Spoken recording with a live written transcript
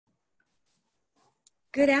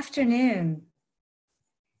Good afternoon.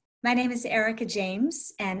 My name is Erica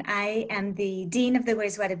James, and I am the Dean of the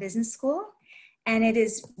Goizueta Business School. And it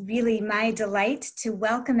is really my delight to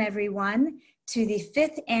welcome everyone to the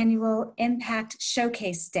 5th Annual Impact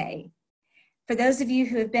Showcase Day. For those of you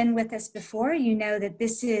who have been with us before, you know that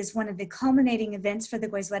this is one of the culminating events for the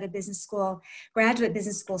Goizueta Business School, graduate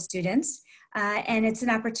business school students. And it's an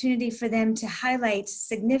opportunity for them to highlight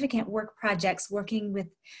significant work projects working with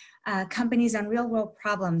companies on real-world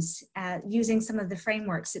problems using some of the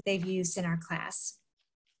frameworks that they've used in our class.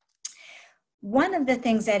 One of the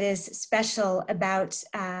things that is special about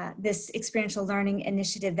this experiential learning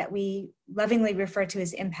initiative that we lovingly refer to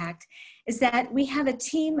as IMPACT is that we have a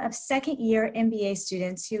team of second-year MBA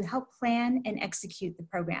students who help plan and execute the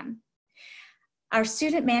program. Our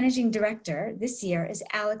student managing director this year is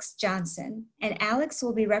Alex Johnson, and Alex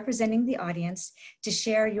will be representing the audience to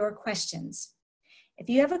share your questions. If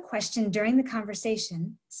you have a question during the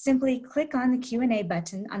conversation, simply click on the Q&A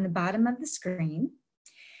button on the bottom of the screen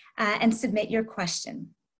and submit your question.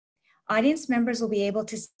 Audience members will be able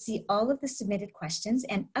to see all of the submitted questions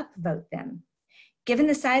and upvote them. Given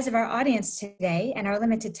the size of our audience today and our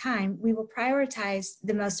limited time, we will prioritize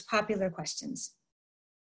the most popular questions.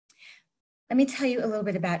 Let me tell you a little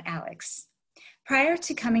bit about Alex. Prior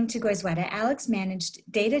to coming to Goizueta, Alex managed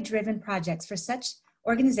data-driven projects for such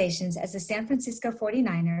organizations as the San Francisco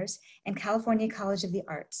 49ers and California College of the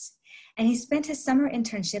Arts. And he spent his summer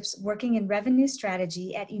internships working in revenue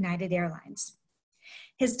strategy at United Airlines.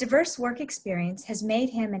 His diverse work experience has made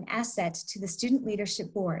him an asset to the Student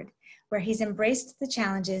Leadership Board, where he's embraced the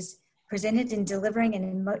challenges presented in delivering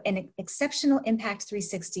an exceptional Impact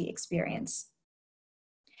 360 experience.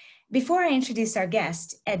 Before I introduce our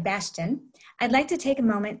guest, Ed Bastain, I'd like to take a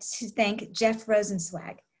moment to thank Jeff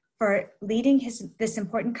Rosenzweig for leading this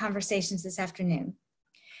important conversations this afternoon.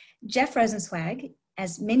 Jeff Rosenzweig,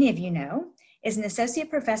 as many of you know, is an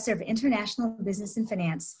associate professor of international business and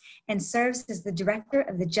finance and serves as the director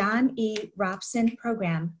of the John E. Robson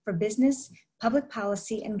Program for Business, Public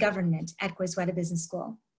Policy, and Government at Goizueta Business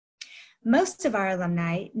School. Most of our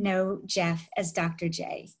alumni know Jeff as Dr.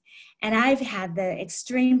 J, and I've had the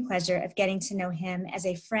extreme pleasure of getting to know him as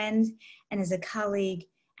a friend and as a colleague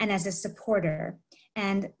and as a supporter,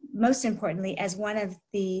 and most importantly, as one of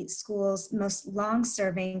the school's most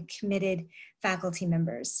long-serving, committed faculty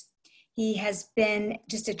members. He has been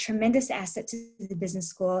just a tremendous asset to the business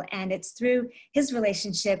school, and it's through his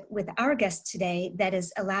relationship with our guest today that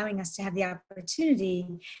is allowing us to have the opportunity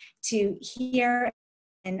to hear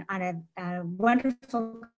on a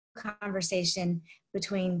wonderful conversation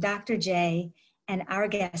between Dr. J and our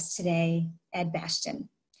guest today, Ed Bastain.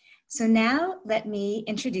 So now let me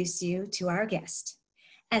introduce you to our guest.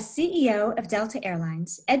 As CEO of Delta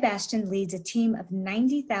Airlines, Ed Bastain leads a team of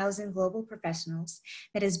 90,000 global professionals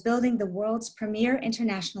that is building the world's premier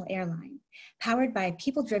international airline, powered by a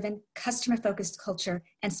people-driven, customer-focused culture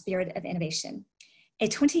and spirit of innovation. A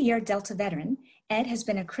 20-year Delta veteran, Ed has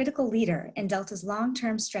been a critical leader in Delta's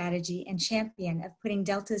long-term strategy and champion of putting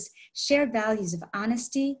Delta's shared values of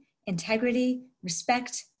honesty, integrity,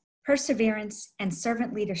 respect, perseverance, and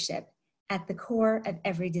servant leadership at the core of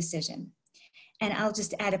every decision. And I'll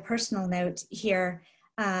just add a personal note here,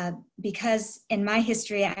 because in my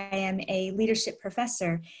history, I am a leadership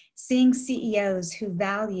professor. Seeing CEOs who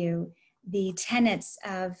value the tenets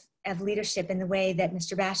of leadership in the way that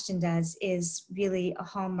Mr. Bastain does is really a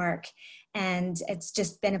hallmark. And it's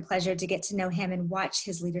just been a pleasure to get to know him and watch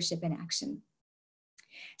his leadership in action.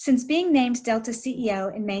 Since being named Delta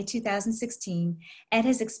CEO in May 2016, Ed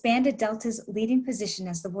has expanded Delta's leading position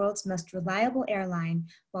as the world's most reliable airline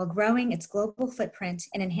while growing its global footprint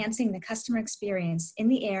and enhancing the customer experience in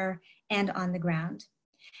the air and on the ground.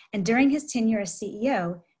 And during his tenure as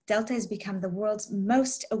CEO, Delta has become the world's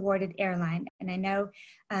most awarded airline. And I know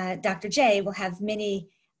Dr. J will have many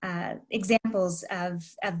examples of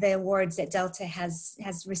the awards that Delta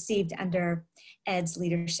has received under Ed's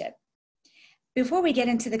leadership. Before we get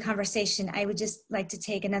into the conversation, I would just like to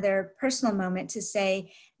take another personal moment to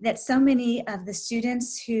say that so many of the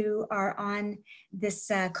students who are on this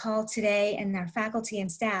call today and our faculty and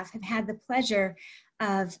staff have had the pleasure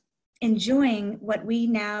of enjoying what we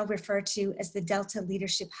now refer to as the Delta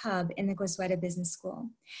Leadership Hub in the Goizueta Business School.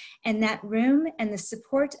 And that room and the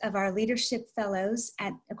support of our leadership fellows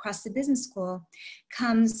across the business school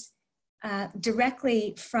comes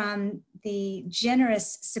directly from the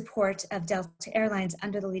generous support of Delta Airlines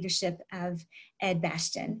under the leadership of Ed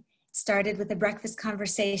Bastain. It started with a breakfast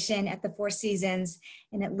conversation at the Four Seasons,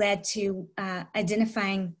 and it led to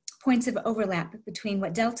identifying points of overlap between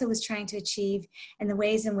what Delta was trying to achieve and the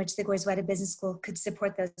ways in which the Goizueta Business School could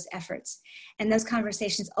support those efforts. And those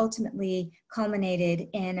conversations ultimately culminated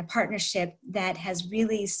in a partnership that has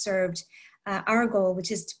really served our goal,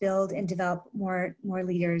 which is to build and develop more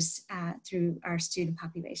leaders through our student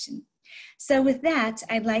population. So with that,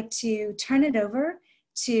 I'd like to turn it over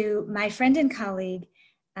to my friend and colleague,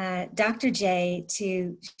 Dr. J,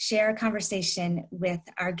 to share a conversation with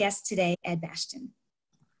our guest today, Ed Bastain.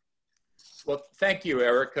 Well, thank you,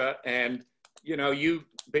 Erica. And, you know, you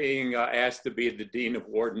being asked to be the Dean of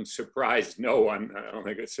Wharton surprised no one. I don't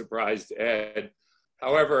think it surprised Ed.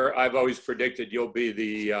 However, I've always predicted you'll be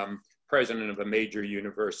the president of a major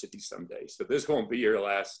university someday. So this won't be your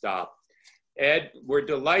last stop. Ed, we're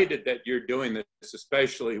delighted that you're doing this,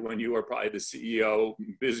 especially when you are probably the CEO,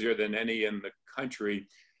 busier than any in the country.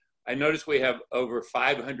 I noticed we have over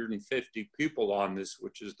 550 people on this,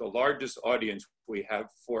 which is the largest audience we have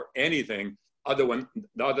for anything other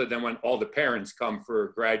than when all the parents come for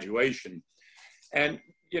graduation. And,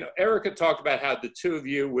 you know, Erica talked about how the two of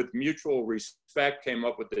you with mutual respect came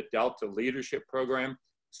up with the Delta Leadership Program.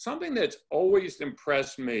 Something that's always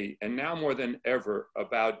impressed me, and now more than ever,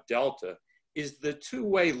 about Delta is the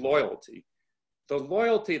two-way loyalty. The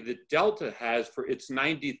loyalty that Delta has for its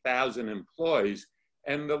 90,000 employees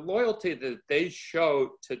and the loyalty that they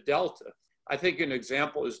show to Delta. I think an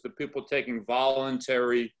example is the people taking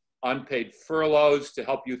voluntary unpaid furloughs to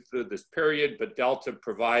help you through this period, but Delta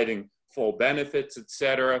providing full benefits, et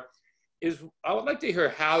cetera. I would like to hear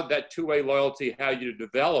how that two-way loyalty, how you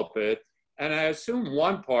develop it. And I assume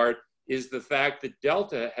one part is the fact that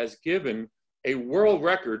Delta has given a world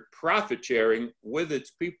record profit sharing with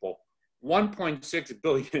its people, $1.6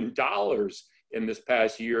 billion in this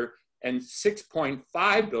past year and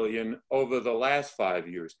 $6.5 billion over the last 5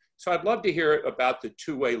 years. So I'd love to hear about the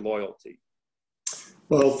two-way loyalty.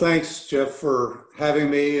 Well, thanks, Jeff, for having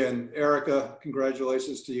me, and Erica,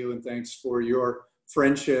 congratulations to you, and thanks for your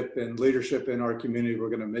friendship and leadership in our community. We're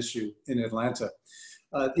going to miss you in Atlanta.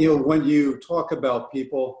 You know, when you talk about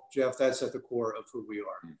people, Jeff, that's at the core of who we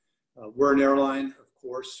are. We're an airline, of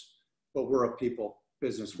course, but we're a people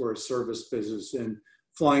business. We're a service business, and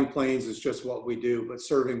flying planes is just what we do, but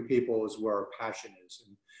serving people is where our passion is.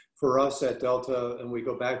 And for us at Delta, and we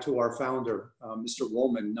go back to our founder, Mr.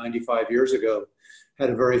 Woolman, 95 years ago, had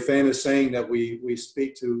a very famous saying that we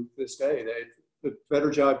speak to this day, that the better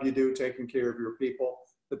job you do taking care of your people,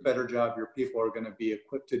 the better job your people are going to be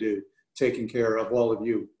equipped to do taking care of all of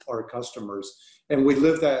you, our customers. And we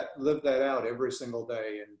live that out every single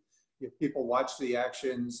day. And people watch the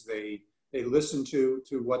actions, they listen to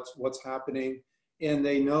what's happening, and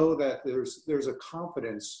they know that there's a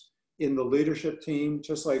confidence in the leadership team,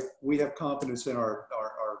 just like we have confidence in our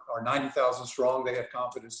 90,000 strong. They have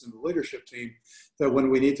confidence in the leadership team that when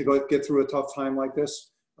we need to go get through a tough time like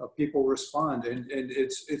this, people respond, and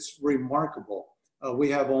it's remarkable.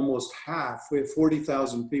 We have almost half, we have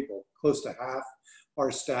 40,000 people, close to half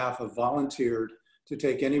our staff have volunteered to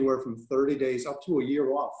take anywhere from 30 days up to a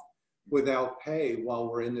year off without pay while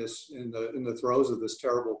we're in the throes of this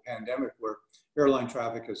terrible pandemic where airline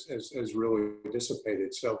traffic has really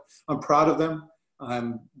dissipated. So I'm proud of them.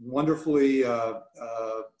 I'm wonderfully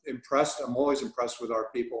impressed. I'm always impressed with our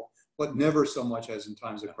people, but never so much as in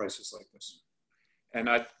times of crisis like this. And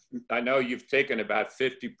I know you've taken about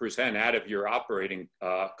 50% out of your operating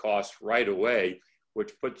costs right away,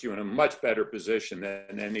 which puts you in a much better position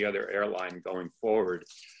than any other airline going forward.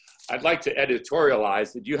 I'd like to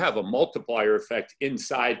editorialize that you have a multiplier effect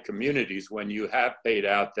inside communities when you have paid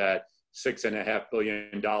out that $6.5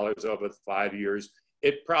 billion over 5 years.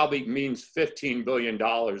 It probably means $15 billion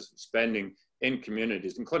spending in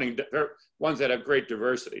communities, including ones that have great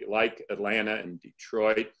diversity, like Atlanta and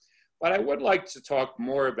Detroit. But I would like to talk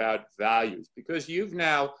more about values, because you've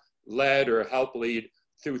now led or helped lead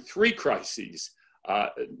through 3 crises,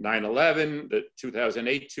 9/11, the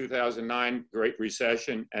 2008, 2009 Great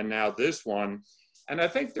Recession, and now this one. And I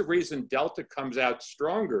think the reason Delta comes out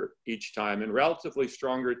stronger each time and relatively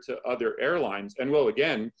stronger to other airlines, and will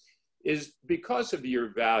again, is because of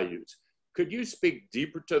your values. Could you speak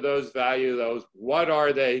deeper to those values? What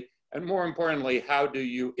are they? And more importantly, how do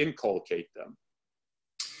you inculcate them?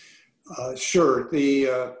 Sure.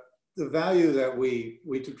 The value that we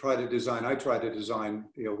try to design, I try to design,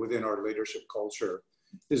 within our leadership culture,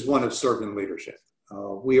 is one of servant leadership.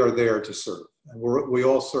 We are there to serve. And we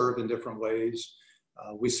all serve in different ways.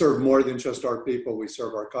 We serve more than just our people. We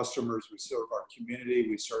serve our customers. We serve our community.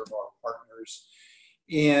 We serve our partners.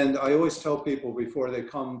 And I always tell people before they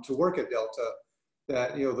come to work at Delta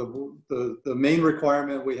that, the main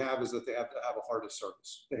requirement we have is that they have to have a heart of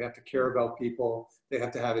service. They have to care about people. They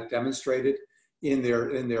have to have it demonstrated in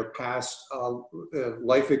their past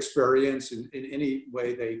life experience in any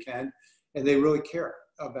way they can, and they really care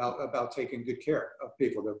about taking good care of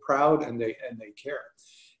people. They're proud and they care,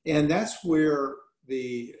 and that's where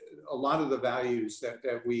a lot of the values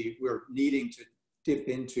that we're needing to dip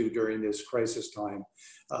into during this crisis time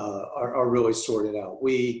are really sorted out.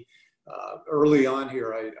 We early on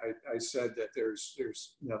here, I said that there's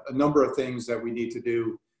a number of things that we need to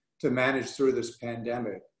do to manage through this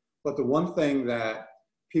pandemic. But the one thing that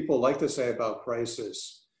people like to say about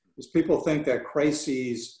crisis is people think that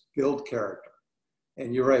crises build character.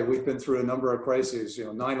 And you're right, we've been through a number of crises,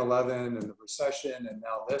 9/11 and the recession, and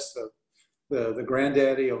now this, the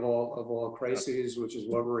granddaddy of all crises, which is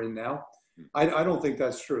what we're in now. I don't think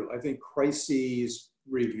that's true. I think crises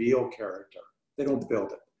reveal character. They don't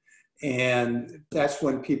build it. And that's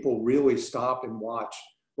when people really stop and watch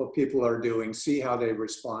what people are doing, see how they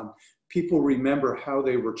respond. People remember how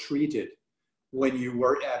they were treated when you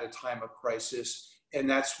were at a time of crisis. And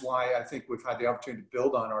that's why I think we've had the opportunity to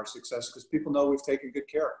build on our success, because people know we've taken good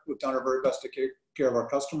care. We've done our very best to take care of our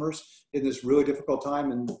customers in this really difficult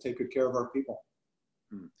time and take good care of our people.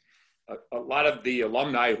 A lot of the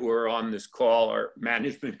alumni who are on this call are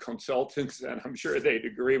management consultants, and I'm sure they'd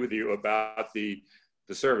agree with you about the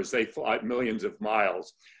service. They fly millions of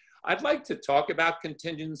miles. I'd like to talk about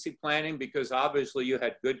contingency planning, because obviously you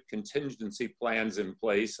had good contingency plans in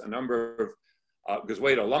place. A number of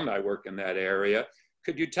Goizueta alumni work in that area.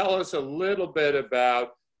 Could you tell us a little bit about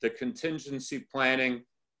the contingency planning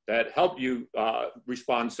that helped you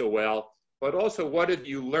respond so well, but also what have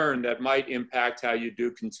you learned that might impact how you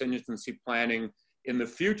do contingency planning in the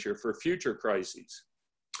future for future crises?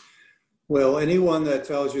 Well, anyone that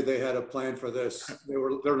tells you they had a plan for this,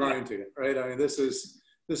 they're lying to you, right? I mean, this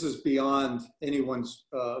is beyond anyone's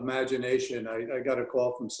imagination. I got a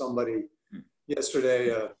call from somebody yesterday,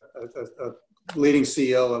 a leading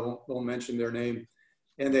CEO, I won't mention their name,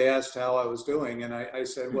 and they asked how I was doing, and I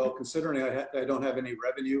said, well, considering I don't have any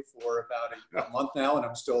revenue for about a month now, and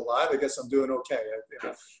I'm still alive, I guess I'm doing okay.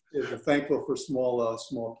 I'm thankful for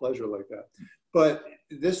small pleasure like that. But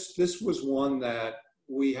this was one that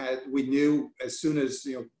we knew as soon as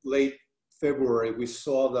late February we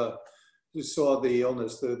saw the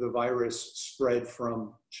illness, the virus spread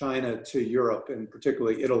from China to Europe, and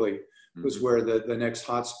particularly Italy was where the next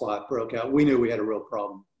hotspot broke out. We knew we had a real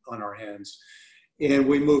problem on our hands. And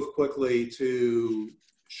we moved quickly to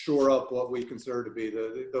shore up what we consider to be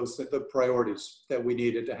the priorities that we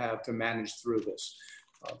needed to have to manage through this.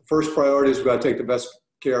 First priority is we've got to take the best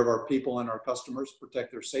care of our people and our customers,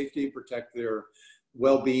 protect their safety, protect their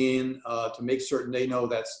well-being, to make certain they know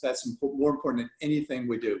that's more important than anything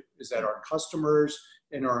we do, is that our customers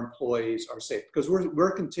and our employees are safe, because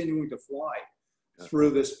we're continuing to fly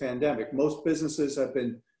through this pandemic. Most businesses have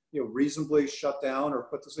been reasonably shut down or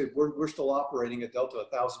put to sleep. We're still operating at Delta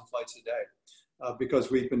 1,000 flights a day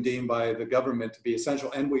because we've been deemed by the government to be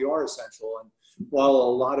essential, and we are essential. And while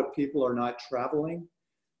a lot of people are not traveling,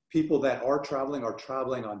 people that are traveling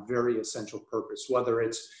on very essential purpose, whether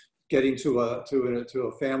it's getting to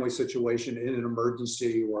a family situation in an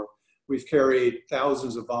emergency, or we've carried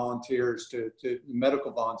thousands of volunteers to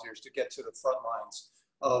medical volunteers to get to the front lines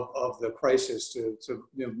of the crisis, to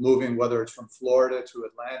moving, whether it's from Florida to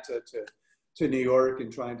Atlanta to New York,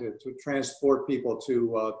 and trying to transport people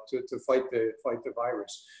to fight the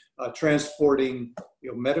virus, transporting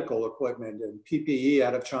medical equipment and PPE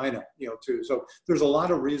out of China, too. So there's a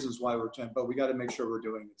lot of reasons why we're trying, but we got to make sure we're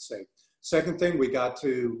doing it safe. Second thing, we got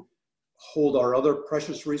to hold our other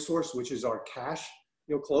precious resource, which is our cash,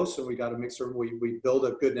 close, and we got to make sure we build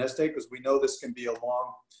a good nest egg, because we know this can be a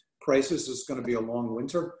long crisis. This is going to be a long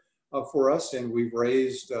winter for us, and we've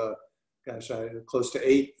raised close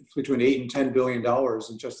to between $8 and $10 billion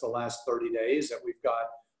in just the last 30 days that we've got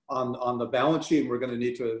on the balance sheet, and we're going to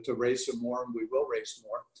need to raise some more, and we will raise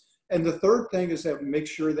more. And the third thing is that we make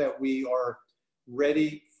sure that we are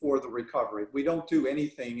ready for the recovery. We don't do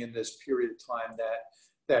anything in this period of time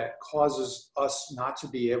that causes us not to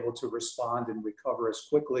be able to respond and recover as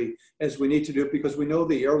quickly as we need to do, because we know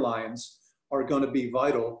the airlines are going to be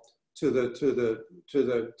vital to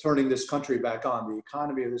the turning this country back on. The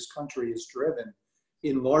economy of this country is driven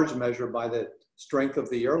in large measure by the strength of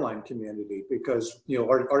the airline community, because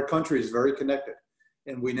our country is very connected,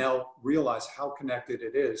 and we now realize how connected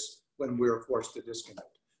it is when we're forced to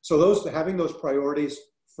disconnect. So having those priorities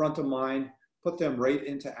front of mind, put them right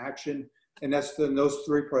into action, and those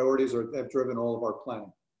three priorities have driven all of our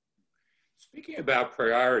planning. Speaking about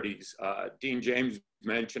priorities, Dean James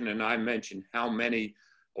mentioned, and I mentioned, how many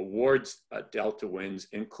awards Delta wins,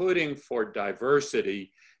 including for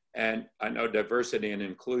diversity. And I know diversity and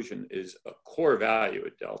inclusion is a core value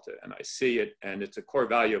at Delta, and I see it, and it's a core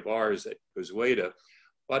value of ours at Goizueta.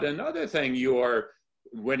 But another thing you are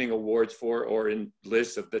winning awards for, or in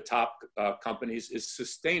lists of the top companies, is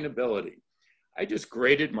sustainability. I just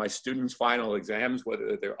graded my students' final exams,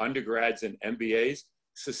 whether they're undergrads and MBAs.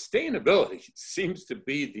 Sustainability seems to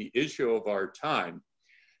be the issue of our time.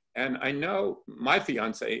 And I know my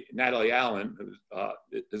fiance, Natalie Allen, who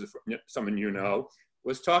someone you know,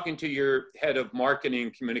 was talking to your head of marketing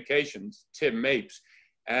and communications, Tim Mapes.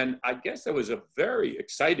 And I guess that was a very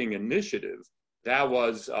exciting initiative that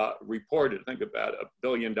was reported, I think about $1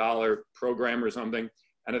 billion program or something.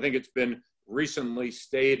 And I think it's been recently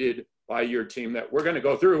stated by your team that we're going to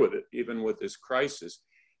go through with it, even with this crisis.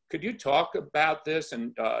 Could you talk about this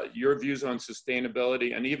and your views on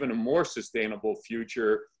sustainability and even a more sustainable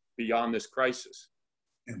future beyond this crisis?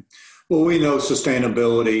 Yeah. Well, we know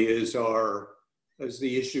sustainability is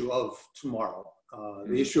the issue of tomorrow.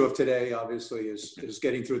 The issue of today, obviously, is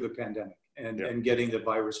getting through the pandemic and getting the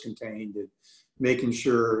virus contained and making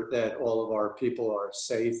sure that all of our people are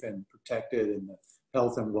safe and protected in the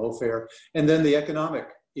health and welfare, and then the economic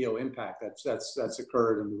impact that's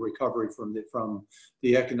occurred and the recovery from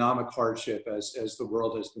the economic hardship as the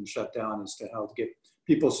world has been shut down, as to how to get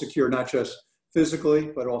people secure, not just physically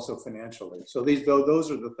but also financially. So those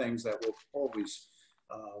are the things that will always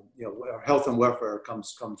health and welfare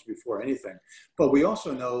comes before anything. But we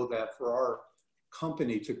also know that for our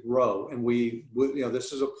company to grow, and we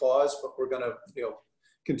this is a pause, but we're going to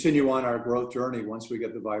continue on our growth journey once we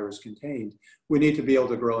get the virus contained. We need to be able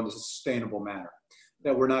to grow in a sustainable manner,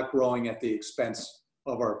 that we're not growing at the expense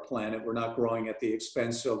of our planet, we're not growing at the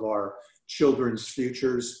expense of our children's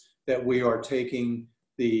futures, that we are taking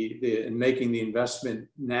and making the investment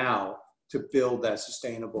now to build that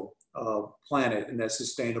sustainable planet and that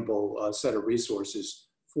sustainable set of resources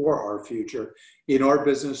for our future. In our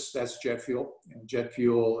business, that's jet fuel. And jet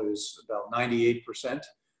fuel is about 98%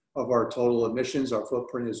 of our total emissions. Our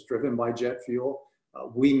footprint is driven by jet fuel.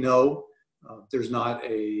 We know there's not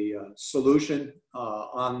a solution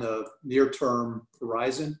on the near-term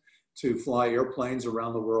horizon to fly airplanes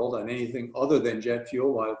around the world on anything other than jet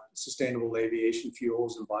fuel. While sustainable aviation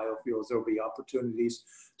fuels and biofuels, there will be opportunities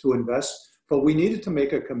to invest. But we needed to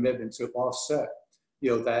make a commitment to offset,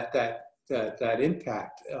 that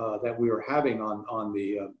impact that we were having on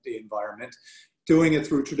the environment, doing it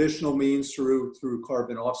through traditional means, through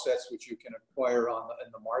carbon offsets, which you can acquire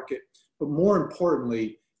in the market. But more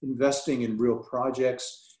importantly, investing in real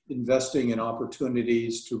projects, investing in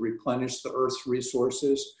opportunities to replenish the Earth's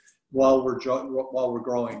resources while we're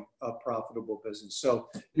growing a profitable business. So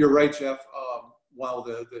you're right, Jeff. While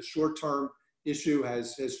the short-term issue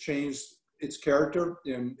has changed its character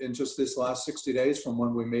in just this last 60 days from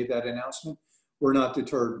when we made that announcement, we're not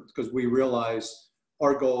deterred, because we realize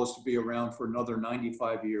our goal is to be around for another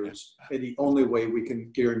 95 years. And the only way we can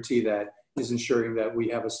guarantee that is ensuring that we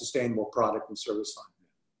have a sustainable product and service line.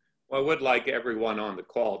 Well, I would like everyone on the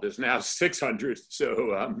call. There's now 600,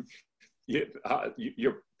 so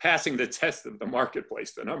you're passing the test of the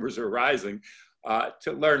marketplace. The numbers are rising.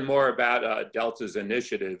 To learn more about Delta's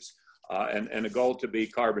initiatives and a goal to be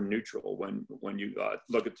carbon neutral when you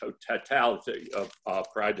look at the totality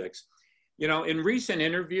of projects. In recent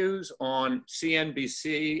interviews on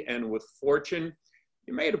CNBC and with Fortune,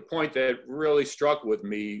 you made a point that really struck with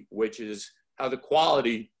me, which is how the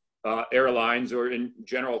quality airlines, or in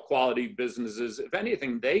general quality businesses, if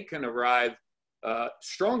anything, they can arrive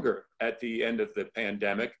stronger at the end of the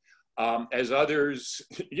pandemic, as others,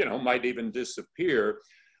 might even disappear.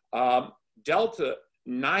 Delta,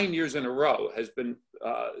 9 years in a row, has been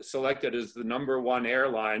selected as the #1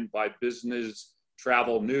 airline by Business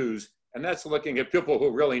Travel News. And that's looking at people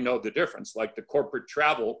who really know the difference, like the corporate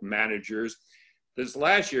travel managers. This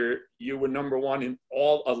last year, you were #1 in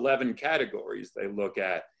all 11 categories they look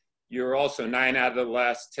at. You're also 9 out of the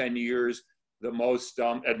last 10 years, the most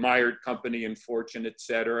admired company in Fortune, et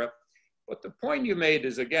cetera. But the point you made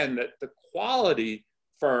is, again, that the quality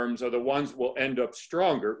firms are the ones will end up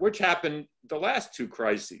stronger, which happened the last 2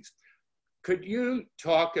 crises. Could you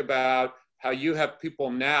talk about how you have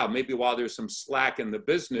people now, maybe while there's some slack in the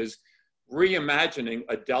business, reimagining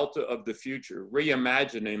a Delta of the future,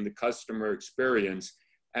 reimagining the customer experience,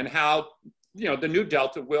 and how the new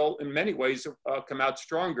Delta will, in many ways, come out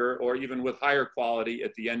stronger, or even with higher quality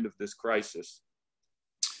at the end of this crisis?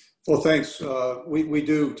 Well, thanks. We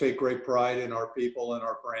do take great pride in our people and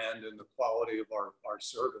our brand and the quality of our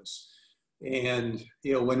service. And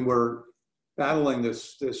when we're battling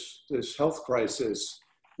this health crisis,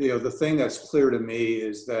 the thing that's clear to me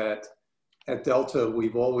is that at Delta,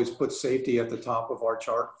 we've always put safety at the top of our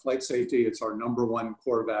chart. Flight safety, it's our #1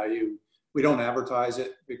 core value. We don't advertise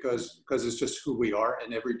it because it's just who we are.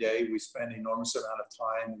 And every day we spend an enormous amount of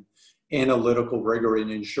time and analytical rigor in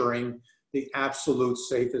ensuring the absolute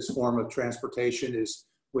safest form of transportation is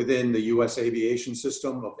within the US aviation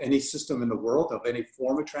system, of any system in the world, of any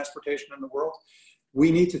form of transportation in the world. We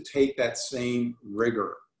need to take that same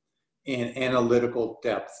rigor and analytical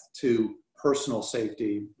depth to personal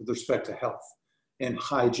safety with respect to health and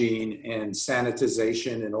hygiene and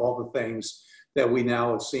sanitization and all the things that we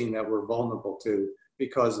now have seen that we're vulnerable to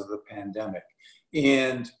because of the pandemic.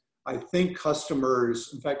 And I think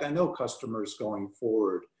customers, in fact, I know customers going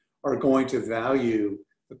forward are going to value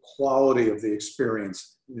the quality of the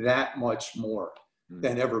experience that much more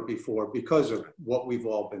than ever before because of what we've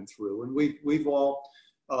all been through. And we've all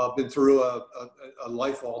been through a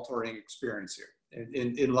life-altering experience here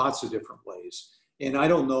in lots of different ways. And I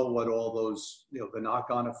don't know what all those, the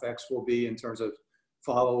knock-on effects will be in terms of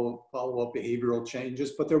follow-up behavioral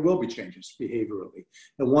changes, but there will be changes behaviorally.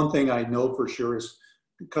 And one thing I know for sure is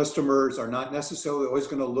customers are not necessarily always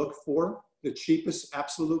going to look for the cheapest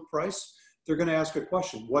absolute price. They're going to ask a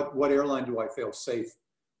question: what airline do I feel safe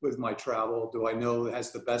with my travel? Do I know it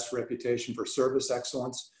has the best reputation for service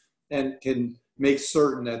excellence and can make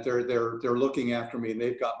certain that they're looking after me and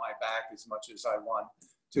they've got my back as much as I want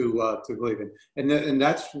to believe in? And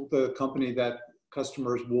that's the company that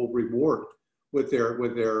customers will reward with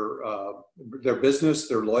their business,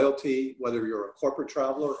 their loyalty, whether you're a corporate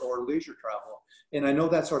traveler or a leisure traveler. And I know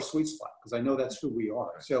that's our sweet spot because I know that's who we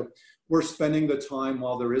are. So we're spending the time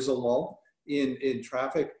while there is a lull in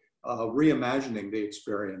traffic, reimagining the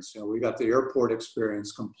experience. We got the airport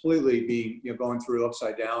experience completely being, going through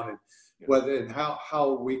upside down, and whether and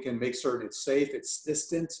how we can make certain it's safe, it's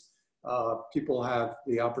distant. People have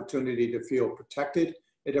the opportunity to feel protected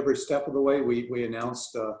at every step of the way. We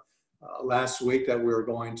announced last week that we were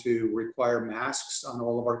going to require masks on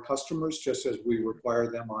all of our customers, just as we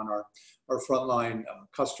require them on our frontline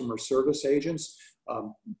customer service agents.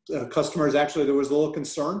 Customers, actually, there was a little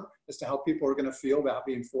concern as to how people are going to feel about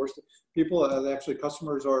being forced.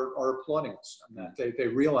 Customers are applauding us on that. They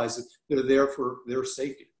realize that they're there for their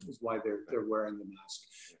safety, is why they're wearing the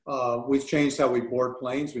mask. We've changed how we board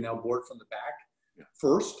planes. We now board from the back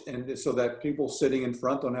first, and so that people sitting in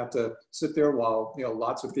front don't have to sit there while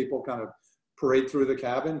lots of people kind of parade through the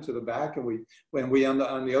cabin to the back. And when we on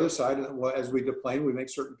the other side, as we deplane, we make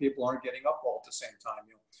certain people aren't getting up all at the same time.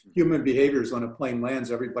 Human behavior is when a plane lands,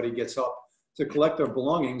 everybody gets up to collect their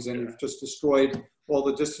belongings, and you've just destroyed all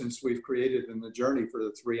the distance we've created in the journey for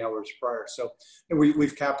the 3 hours prior. So, and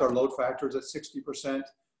we've capped our load factors at 60%.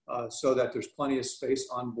 So that there's plenty of space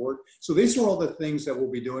on board. So these are all the things that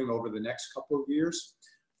we'll be doing over the next couple of years.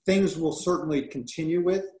 Things we'll certainly continue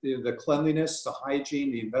with. The cleanliness, the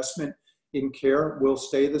hygiene, the investment in care will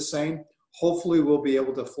stay the same. Hopefully we'll be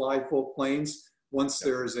able to fly full planes once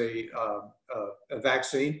there's a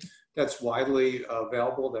vaccine that's widely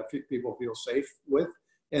available that people feel safe with,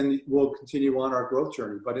 and we'll continue on our growth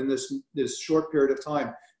journey. But in this short period of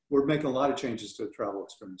time, we're making a lot of changes to the travel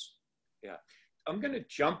experience. Yeah. I'm going to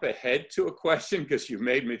jump ahead to a question because you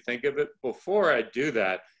made me think of it. Before I do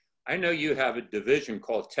that, I know you have a division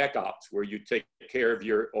called Tech Ops where you take care of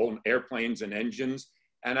your own airplanes and engines.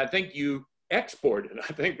 And I think you exported,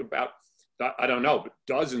 about, I don't know, but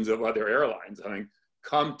dozens of other airlines,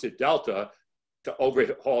 come to Delta to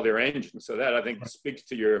overhaul their engines. So that, I think, speaks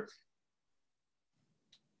to your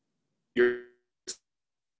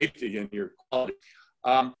safety and your quality.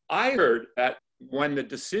 I heard that when the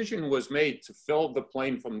decision was made to fill the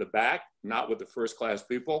plane from the back, not with the first class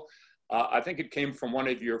people, I think it came from one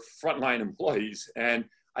of your frontline employees. And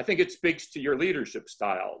I think it speaks to your leadership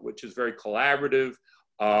style, which is very collaborative.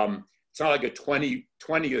 It's not like a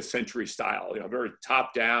 20th century style, very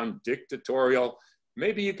top down, dictatorial.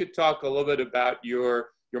 Maybe you could talk a little bit about your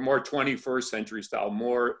more 21st century style,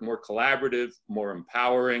 more collaborative, more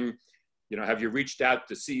empowering. Have you reached out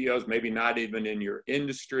to CEOs, maybe not even in your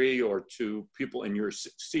industry, or to people in your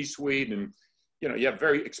C-suite? And, you have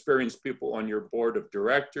very experienced people on your board of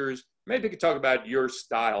directors. Maybe you could talk about your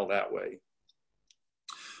style that way.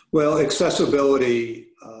 Well, accessibility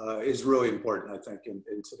is really important, I think, in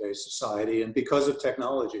today's society. And because of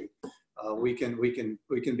technology, we can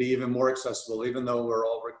be even more accessible. Even though we're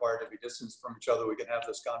all required to be distanced from each other, we can have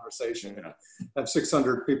this conversation and have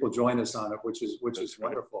 600 people join us on it, which is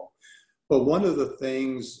wonderful. But one of the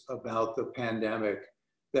things about the pandemic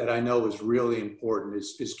that I know is really important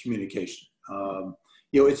is communication.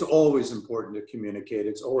 it's always important to communicate.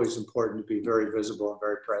 It's always important to be very visible and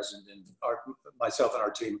very present. And myself and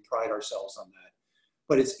our team pride ourselves on that.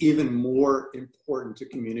 But it's even more important to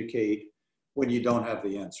communicate when you don't have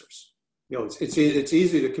the answers. It's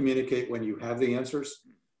easy to communicate when you have the answers,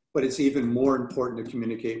 but it's even more important to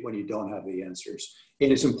communicate when you don't have the answers.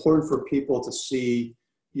 And it's important for people to see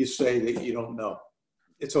you say that you don't know.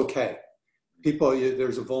 It's okay.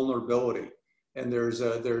 There's a vulnerability, and there's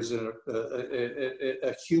a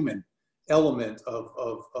human element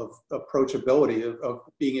of approachability, of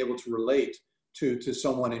being able to relate to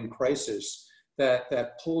someone in crisis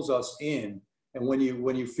that pulls us in. And when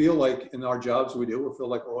you feel like in our jobs we feel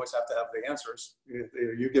like we always have to have the answers.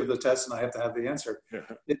 You give the test and I have to have the answer.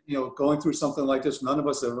 Going through something like this, none of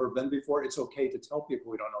us have ever been before. It's okay to tell people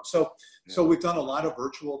we don't know. So we've done a lot of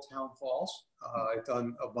virtual town halls. I've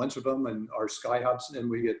done a bunch of them in our Sky Hubs, and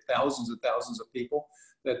we get thousands and thousands of people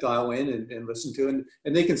that dial in and listen to,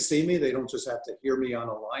 and they can see me. They don't just have to hear me on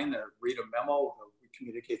a line or read a memo.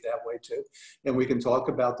 Communicate that way too. And we can talk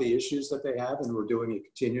about the issues that they have, and we're doing it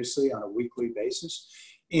continuously on a weekly basis.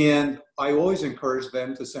 And I always encourage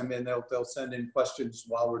them to send in, they'll send in questions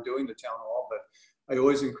while we're doing the town hall, but I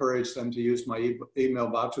always encourage them to use my email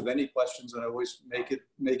box with any questions, and I always make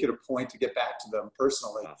it a point to get back to them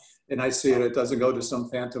personally. And I see it doesn't go to some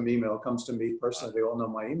phantom email, it comes to me personally. They all know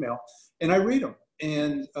my email, and I read them.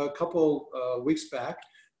 And a couple weeks back,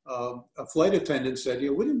 a flight attendant said,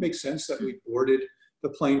 wouldn't it make sense that we boarded the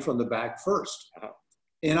plane from the back first?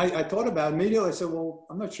 And I thought about it immediately. I said, well,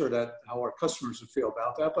 I'm not sure how our customers would feel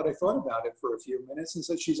about that, but I thought about it for a few minutes and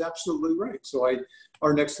said, she's absolutely right. So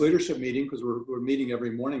our next leadership meeting, because we're meeting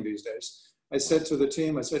every morning these days, I said to the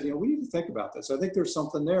team, I said, we need to think about this. I think there's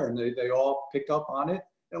something there. And they all picked up on it,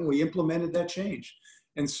 and we implemented that change.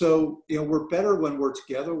 And so, we're better when we're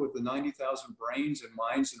together with the 90,000 brains and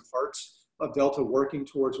minds and hearts of Delta working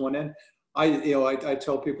towards one end. I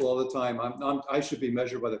tell people all the time, I should be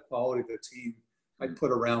measured by the quality of the team I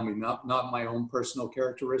put around me, not my own personal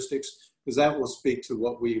characteristics, because that will speak to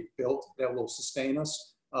what we've built, that will sustain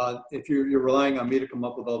us. If you're relying on me to come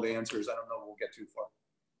up with all the answers, I don't know we'll get too far.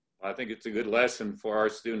 I think it's a good lesson for our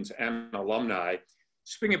students and alumni.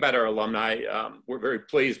 Speaking about our alumni, we're very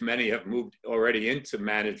pleased many have moved already into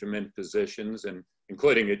management positions, and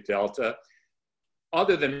including at Delta.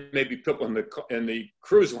 Other than maybe people in the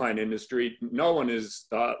cruise line industry, no one is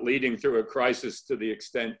leading through a crisis to the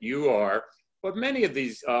extent you are. But many of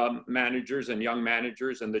these managers and young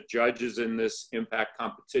managers and the judges in this impact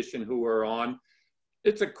competition who are on,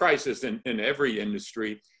 it's a crisis in every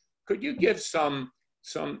industry. Could you give some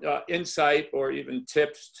insight or even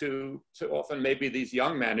tips to often maybe these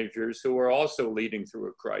young managers who are also leading through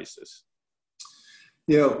a crisis?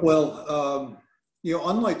 Yeah, well,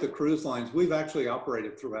 unlike the cruise lines, we've actually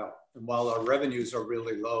operated throughout. And while our revenues are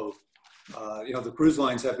really low, the cruise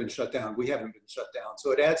lines have been shut down. We haven't been shut down.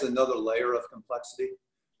 So it adds another layer of complexity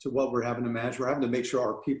to what we're having to manage. We're having to make sure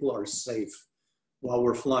our people are safe while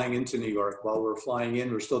we're flying into New York. While we're flying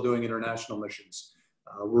in, we're still doing international missions.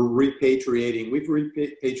 We're repatriating. We've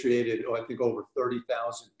repatriated, I think, over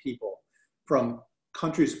 30,000 people from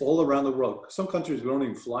countries all around the world. Some countries we don't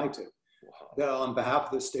even fly to. Wow. On behalf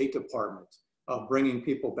of the State Department, bringing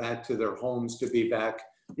people back to their homes to be back,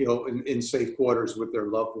 in safe quarters with their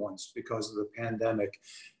loved ones because of the pandemic.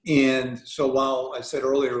 And so while I said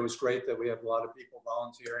earlier it was great that we have a lot of people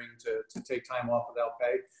volunteering to take time off without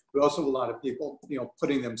pay, we also have a lot of people,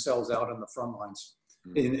 putting themselves out on the front lines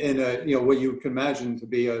in what you can imagine to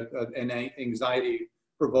be an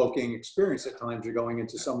anxiety-provoking experience at times. You're going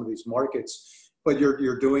into some of these markets, but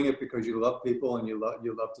you're doing it because you love people and you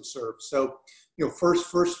love to serve. So, first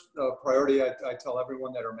priority, I tell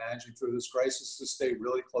everyone that are managing through this crisis to stay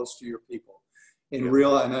really close to your people. And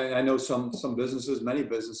I know some businesses, many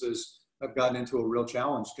businesses have gotten into a real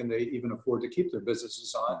challenge. Can they even afford to keep their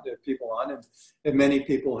businesses on, their people on? And many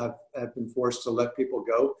people have been forced to let people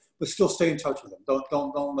go, but still stay in touch with them.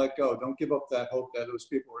 Don't let go. Don't give up that hope that those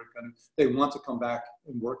people they want to come back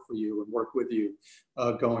and work for you and work with you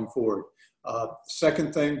going forward.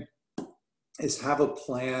 Second thing is have a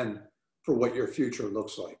plan for what your future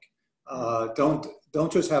looks like.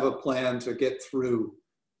 Don't just have a plan to get through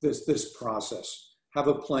this process. Have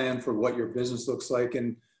a plan for what your business looks like,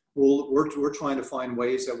 and we're trying to find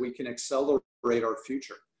ways that we can accelerate our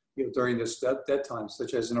future during this dead time,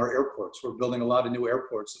 such as in our airports. We're building a lot of new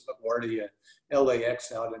airports at LaGuardia,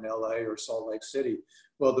 LAX out in LA, or Salt Lake City.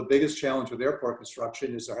 Well, the biggest challenge with airport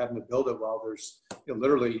construction is they're having to build it while there's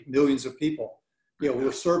literally millions of people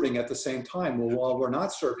we're serving at the same time. Well, while we're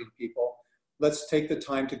not serving people, let's take the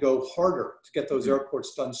time to go harder to get those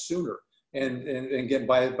airports done sooner and get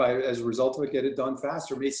by as a result of it, get it done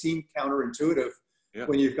faster. It may seem counterintuitive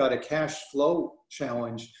when you've got a cash flow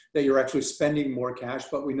challenge that you're actually spending more cash,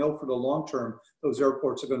 but we know for the long term, those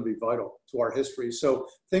airports are going to be vital to our history. So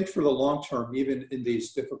think for the long term, even in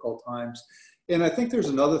these difficult times. And I think there's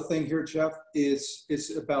another thing here, Jeff, is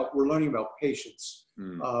it's about, we're learning about patience.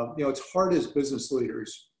 You know, it's hard as business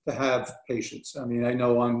leaders to have patience. I mean, I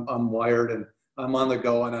know I'm wired and I'm on the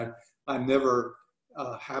go, and I'm never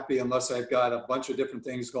happy unless I've got a bunch of different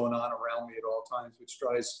things going on around me at all times, which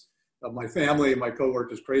drives my family and my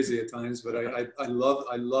coworkers crazy at times. But I love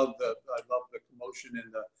the commotion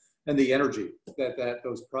and the energy that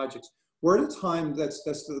those projects. We're at a time that's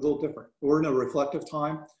a little different. We're in a reflective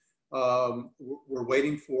time. We're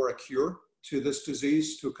waiting for a cure to this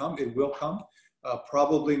disease to come. It will come.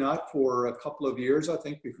 Probably not for a couple of years, I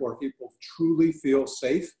think, before people truly feel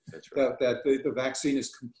safe. That's right. that the vaccine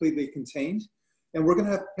is completely contained. And we're going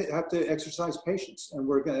to have to exercise patience, and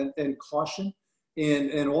we're going to, and caution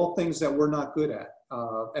in all things that we're not good at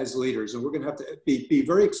as leaders. And we're going to have to be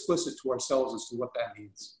very explicit to ourselves as to what that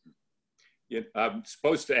means. Yeah, I'm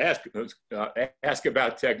supposed to ask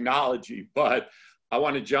about technology, but I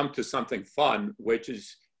want to jump to something fun, which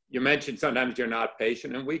is, you mentioned sometimes you're not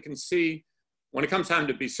patient, and we can see when it comes time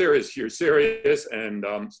to be serious, you're serious and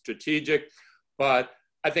strategic. But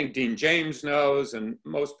I think Dean James knows, and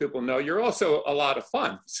most people know, you're also a lot of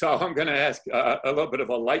fun. So I'm going to ask a little bit of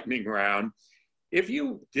a lightning round. If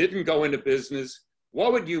you didn't go into business,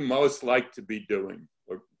 what would you most like to be doing?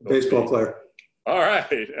 Baseball player. All right.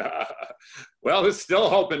 Well, it's still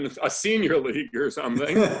hoping a senior league or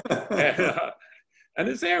something. And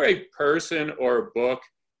is there a person or a book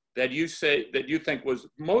that you think was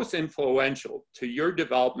most influential to your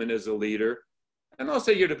development as a leader, and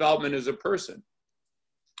also your development as a person?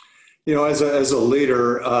 You know, as a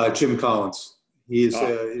leader, Jim Collins. He's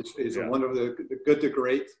one of the Good to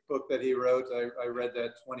Great book that he wrote. I read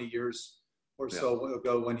that 20 years or so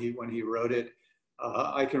ago when he wrote it.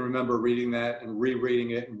 I can remember reading that and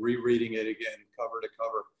rereading it and rereading it again, cover to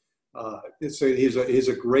cover. He's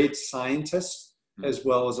a great scientist as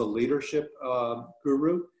well as a leadership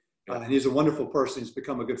guru. And he's a wonderful person. He's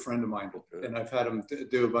become a good friend of mine. And I've had him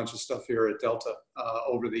do a bunch of stuff here at Delta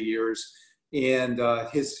over the years. And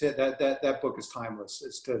that book is timeless.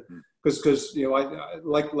 It's because you know, I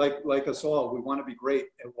like us all, we want to be great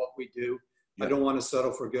at what we do. I don't want to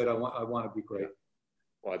settle for good. I want to be great.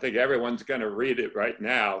 Well, I think everyone's going to read it right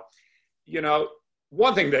now. You know,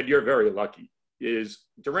 one thing that you're very lucky is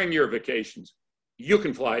during your vacations, you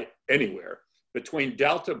can fly anywhere between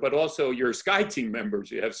Delta, but also your Sky Team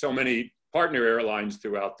members. You have so many partner airlines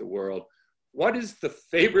throughout the world. What is the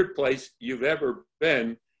favorite place you've ever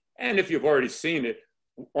been? And if you've already seen it,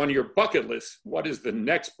 on your bucket list, what is the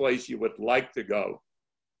next place you would like to go?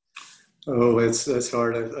 Oh, that's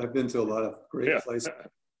hard. I've been to a lot of great places.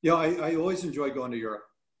 You know, I always enjoy going to Europe.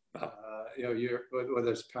 You know,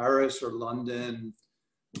 whether it's Paris or London.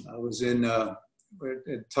 I was in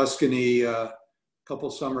Tuscany a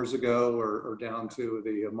couple summers ago, or down to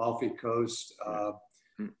the Amalfi Coast.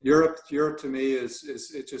 Europe to me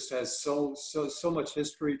it just has so much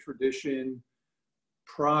history, tradition,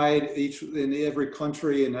 pride. In every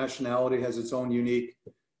country and nationality has its own unique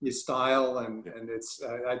style, and it's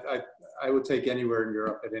I would take anywhere in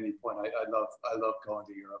Europe at any point. I love going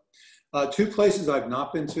to Europe. Two places I've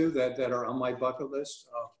not been to that are on my bucket list.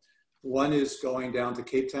 One is going down to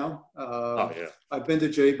Cape Town. I've been to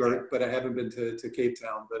Joburg, but I haven't been to Cape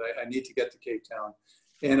Town. But I need to get to Cape Town,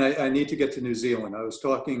 and I need to get to New Zealand. I was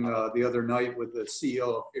talking the other night with the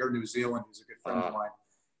CEO of Air New Zealand, who's a good friend of mine.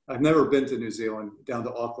 I've never been to New Zealand, down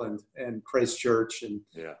to Auckland and Christchurch, and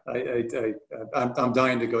I'm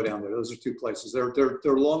dying to go down there. Those are two places. They're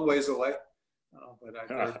a long ways away, but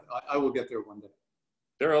I will get there one day.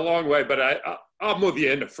 They're a long way, but I'll move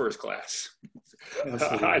you into first class.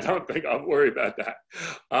 I don't think I'll worry about that.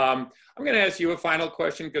 I'm going to ask you a final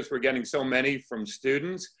question because we're getting so many from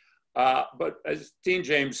students. But as Dean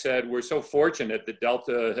James said, we're so fortunate that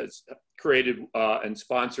Delta has created and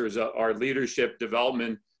sponsors our Leadership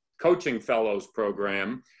Development Coaching Fellows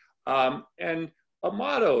program. And a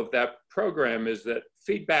motto of that program is that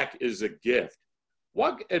feedback is a gift.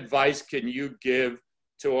 What advice can you give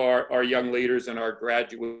to our young leaders and our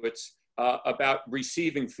graduates about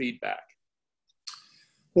receiving feedback?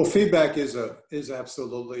 Well, feedback is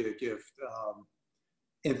absolutely a gift.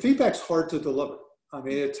 And feedback's hard to deliver. I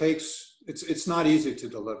mean, it's not easy to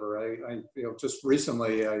deliver. Just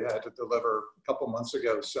recently I had to deliver a couple months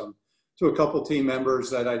ago to a couple team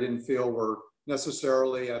members that I didn't feel were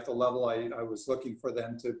necessarily at the level I was looking for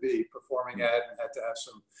them to be performing at, and had to have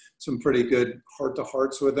some pretty good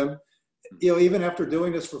heart-to-hearts with them. even after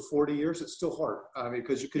doing this for 40 years, it's still hard. I mean,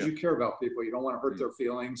 because you care about people, you don't want to hurt their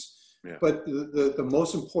feelings. Yeah. But the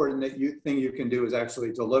most important thing you can do is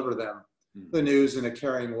actually deliver them the news in a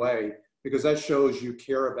caring way, because that shows you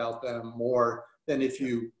care about them more than if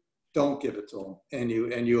you don't give it to them and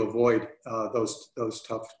you avoid those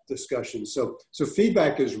tough discussions. So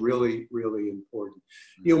feedback is really, really important.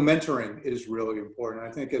 Mentoring is really important.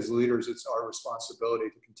 I think as leaders, it's our responsibility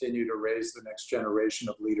to continue to raise the next generation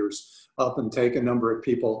of leaders up and take a number of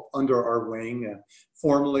people under our wing,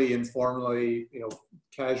 formally, informally,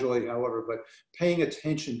 casually, however, but paying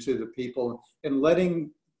attention to the people and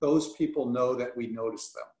letting those people know that we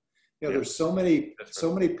notice them. There's so many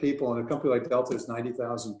people, and a company like Delta is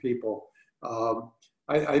 90,000 people.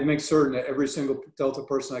 I make certain that every single Delta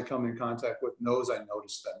person I come in contact with knows I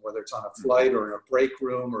notice them, whether it's on a flight or in a break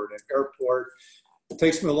room or in an airport. It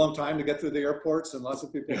takes me a long time to get through the airports, and lots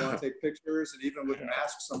of people want to take pictures, and even with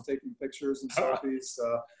masks, I'm taking pictures and selfies.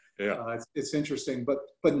 It's interesting,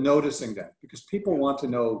 but noticing that, because people want to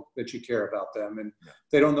know that you care about them, and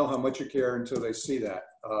they don't know how much you care until they see that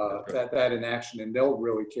in action, and they'll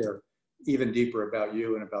really care even deeper about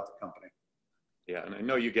you and about the company. Yeah, and I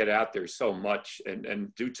know you get out there so much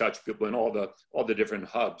and do touch people in all the different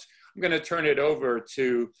hubs. I'm going to turn it over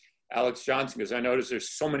to Alex Johnson, because I notice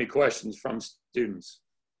there's so many questions from students.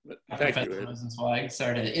 Thank you, Ed.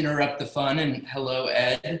 Sorry to interrupt the fun, and hello,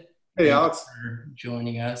 Ed. Hey, Alex. For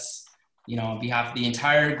joining us. On behalf of the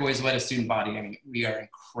entire Goizueta student body, I mean, we are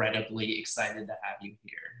incredibly excited to have you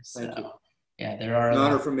here. Thank you. Yeah, there are an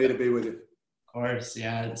honor for me to be with you. Of course,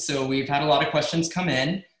 yeah. So we've had a lot of questions come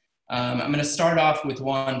in. I'm going to start off with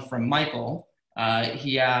one from Michael.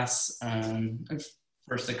 He asks,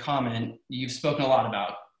 first a comment, you've spoken a lot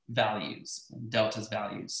about values, Delta's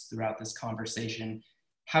values throughout this conversation.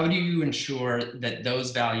 How do you ensure that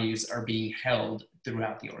those values are being held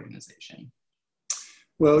throughout the organization?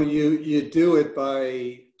 Well, you do it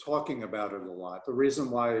by talking about it a lot. The reason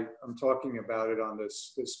why I'm talking about it on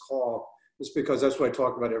this call is because that's what I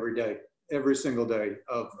talk about every day. Every single day,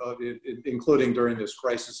 including during this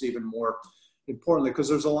crisis, even more importantly, because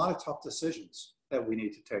there's a lot of tough decisions that we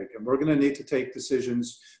need to take. And we're going to need to take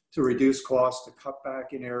decisions to reduce costs, to cut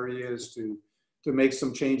back in areas, to make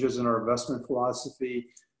some changes in our investment philosophy,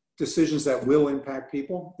 decisions that will impact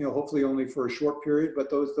people, hopefully only for a short period, but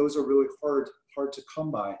those are really hard to come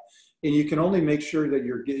by. And you can only make sure that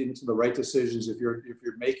you're getting to the right decisions if you're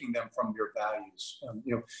making them from your values.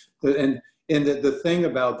 And the thing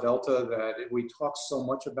about Delta that we talk so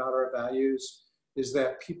much about our values is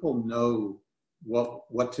that people know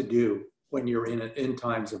what to do when you're in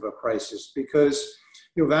times of a crisis, because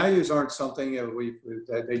values aren't something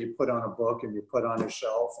that you put on a book and you put on a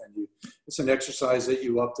shelf and it's an exercise that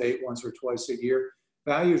you update once or twice a year.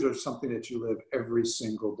 Values are something that you live every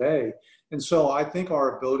single day. And so I think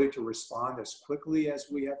our ability to respond as quickly as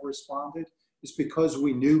we have responded is because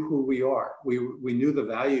we knew who we are. We knew the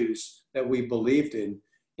values that we believed in,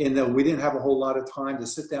 and that we didn't have a whole lot of time to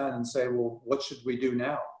sit down and say, well, what should we do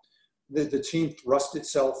now? The team thrust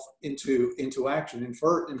itself into action.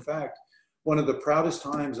 In fact, one of the proudest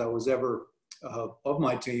times I was ever of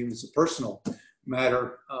my team is a personal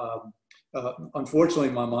matter. Unfortunately,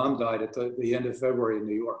 my mom died at the end of February in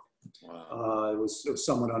New York. Wow. It was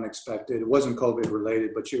somewhat unexpected. It wasn't COVID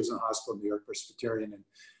related, but she was in a hospital in New York Presbyterian, and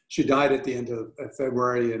she died at the end of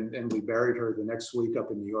February, and we buried her the next week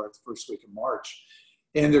up in New York, the first week of March.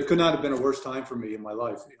 And there could not have been a worse time for me in my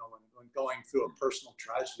life, when going through a personal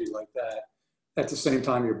tragedy like that. At the same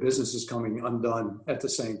time, your business is coming undone at the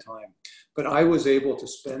same time. But I was able to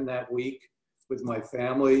spend that week with my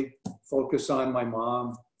family, focus on my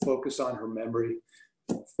mom, focus on her memory,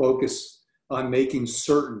 focus on making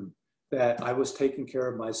certain that I was taking care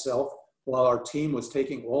of myself, while our team was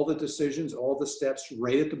taking all the decisions, all the steps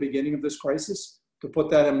right at the beginning of this crisis to put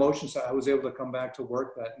that in motion. So I was able to come back to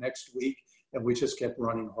work that next week, and we just kept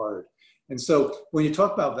running hard. And so when you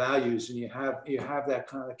talk about values and you have that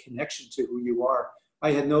kind of connection to who you are,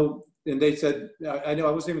 I had no, and they said, I know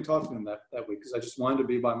I wasn't even talking to them that week because I just wanted to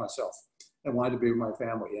be by myself and wanted to be with my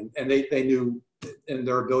family. And they knew, and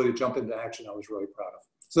their ability to jump into action, I was really proud of.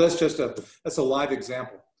 So that's a live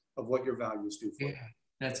example of what your values do for you.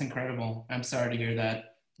 That's incredible. I'm sorry to hear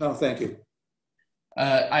that. No, thank you.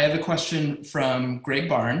 I have a question from Greg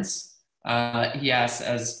Barnes. He asks,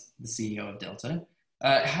 as the CEO of Delta,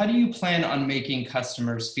 how do you plan on making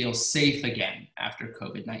customers feel safe again after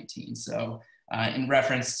COVID-19? So in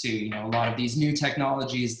reference to, a lot of these new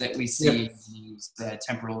technologies that we see, use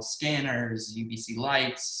temporal scanners, UVC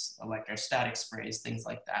lights, electrostatic sprays, things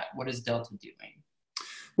like that. What is Delta doing?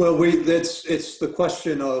 Well, it's the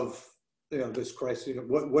question of this crisis,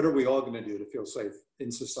 what are we all going to do to feel safe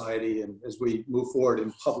in society and as we move forward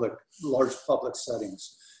in large public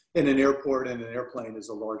settings? In an airport and an airplane is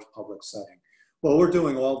a large public setting. Well, we're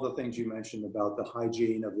doing all the things you mentioned about the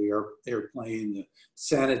hygiene of the airplane, the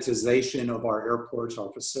sanitization of our airports,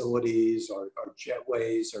 our facilities, our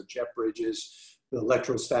jetways, our jet bridges, the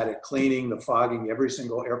electrostatic cleaning, the fogging. Every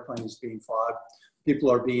single airplane is being fogged.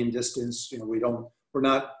 People are being distanced. We're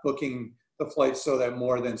not booking the flights so that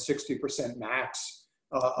more than 60% max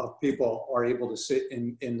of people are able to sit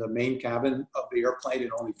in the main cabin of the airplane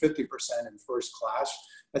and only 50% in first class.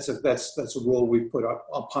 That's a rule we put up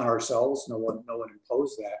upon ourselves. No one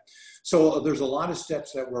imposed that. So there's a lot of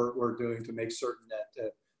steps that we're doing to make certain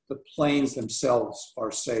that the planes themselves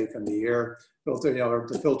are safe in the air.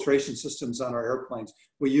 The filtration systems on our airplanes.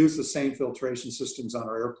 We use the same filtration systems on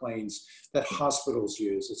our airplanes that hospitals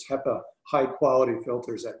use. It's HEPA high quality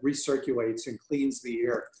filters that recirculates and cleans the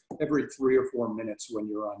air every 3 or 4 minutes when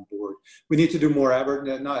you're on board. We need to do more,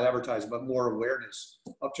 not advertising, but more awareness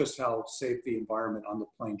of just how safe the environment on the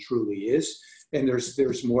plane truly is. And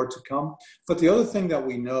there's more to come. But the other thing that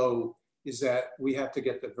we know is that we have to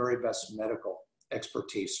get the very best medical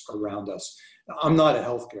expertise around us. I'm not a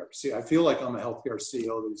healthcare. See, I feel like I'm a healthcare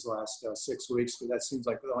CEO these last 6 weeks, but that seems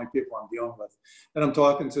like the only people I'm dealing with. And I'm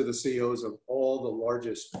talking to the CEOs of all the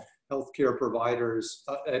largest healthcare providers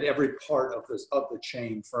at every part of the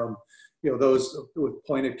chain, from those with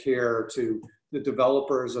point of care to the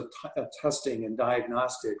developers of testing and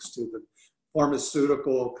diagnostics to the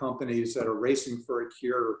pharmaceutical companies that are racing for a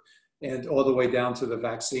cure, and all the way down to the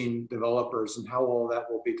vaccine developers and how all that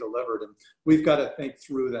will be delivered. And we've got to think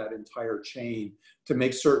through that entire chain to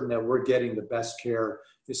make certain that we're getting the best care.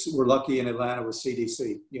 We're lucky in Atlanta with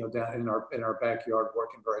CDC, down in our backyard,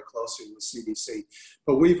 working very closely with CDC.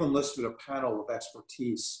 But we've enlisted a panel of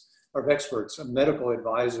experts and medical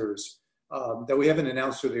advisors that we haven't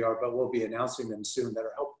announced who they are, but we'll be announcing them soon, that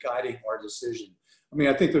are help guiding our decision. I mean,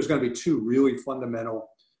 I think there's going to be 2 really fundamental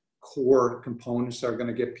core components that are going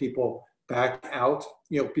to get people back out,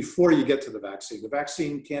 before you get to the vaccine. The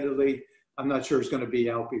vaccine, candidly, I'm not sure it's going to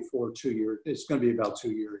be out before 2 years. It's going to be about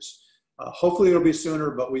 2 years. Hopefully it'll be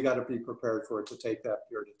sooner, but we got to be prepared for it to take that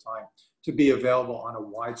period of time to be available on a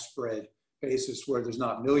widespread basis where there's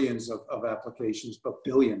not millions of applications, but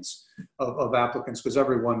billions of applicants, because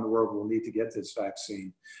everyone in the world will need to get this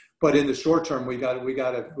vaccine. But in the short term, we got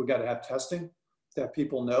to have testing that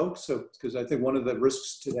people know. So, because I think one of the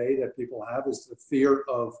risks today that people have is the fear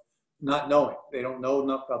of not knowing. They don't know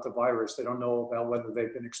enough about the virus. They don't know about whether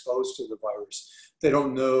they've been exposed to the virus. They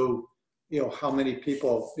don't know, how many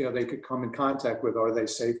people, they could come in contact with. Are they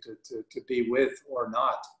safe to be with or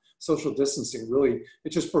not? Social distancing really, it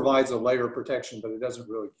just provides a layer of protection, but it doesn't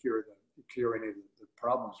really cure any of the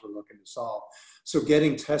problems we're looking to solve. So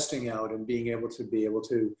getting testing out and being able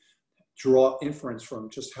to draw inference from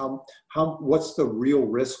just what's the real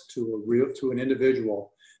risk to an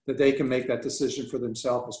individual, that they can make that decision for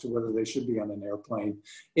themselves as to whether they should be on an airplane.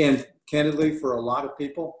 And candidly, for a lot of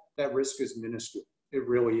people, that risk is minuscule. It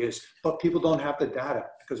really is. But people don't have the data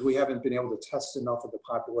because we haven't been able to test enough of the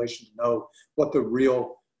population to know what the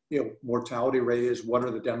real mortality rate is. What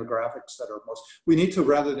are the demographics that are most, we need to,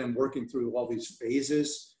 rather than working through all these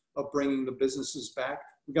phases of bringing the businesses back,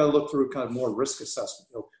 we got to look through kind of more risk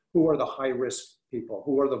assessment. Who are the high risk people?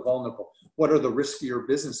 Who are the vulnerable? What are the riskier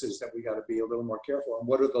businesses that we got to be a little more careful? And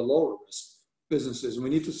what are the lower risk businesses? And we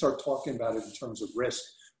need to start talking about it in terms of risk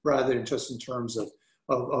rather than just in terms of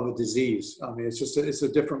a disease. I mean, it's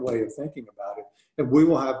a different way of thinking about it. And we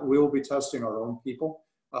will be testing our own people.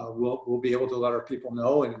 We'll be able to let our people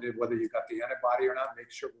know, and whether you got the antibody or not,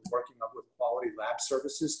 make sure we're working up with quality lab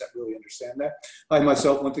services that really understand that. I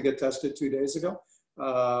myself went to get tested 2 days ago.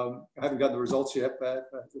 I haven't gotten the results yet, but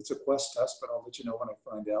it's a Quest test, but I'll let you know when I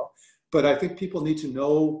find out. But I think people need to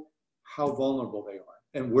know how vulnerable they are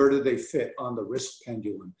and where do they fit on the risk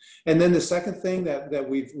pendulum. And then the second thing that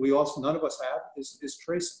we also, none of us have, is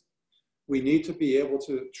tracing. We need to be able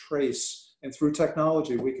to trace, and through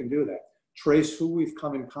technology, we can do that. Trace who we've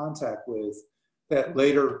come in contact with that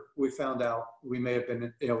later we found out we may have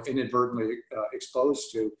been inadvertently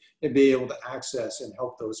exposed to, and be able to access and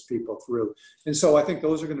help those people through. And so I think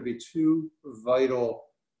those are going to be 2 vital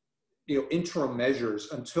interim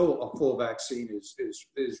measures until a full vaccine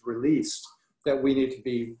is released, that we need to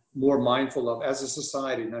be more mindful of as a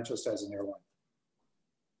society, not just as an airline.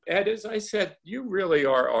 Ed, as I said, you really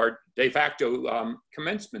are our de facto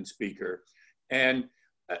commencement speaker. And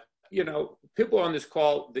people on this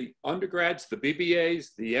call, the undergrads, the BBAs,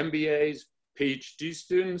 the MBAs, PhD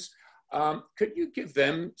students, could you give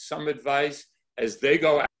them some advice as they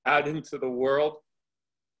go out into the world?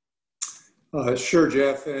 Sure,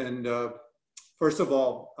 Jeff. And first of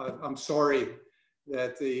all, I'm sorry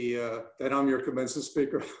that that I'm your commencement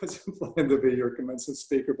speaker. I wasn't planning to be your commencement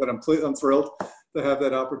speaker, but I'm thrilled to have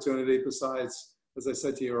that opportunity. Besides, as I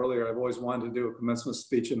said to you earlier, I've always wanted to do a commencement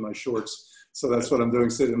speech in my shorts. So that's what I'm doing,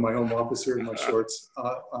 sitting in my home office here in my shorts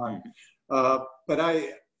on. But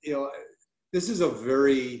this is a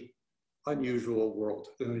very unusual world,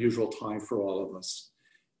 an unusual time for all of us.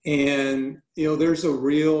 And, there's a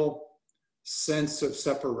real sense of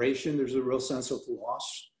separation. There's a real sense of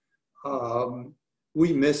loss.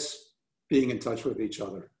 We miss being in touch with each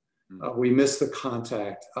other. We miss the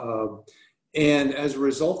contact. And as a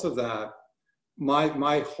result of that,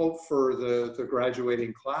 my hope for the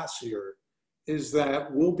graduating class here is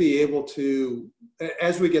that we'll be able to,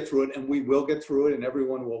 as we get through it, and we will get through it, and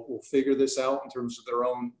everyone will figure this out in terms of their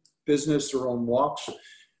own business, their own walks,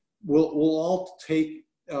 we'll all take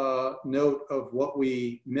note of what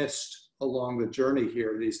we missed along the journey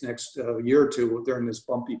here these next year or two during this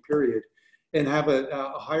bumpy period, and have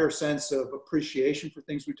a higher sense of appreciation for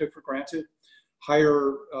things we took for granted,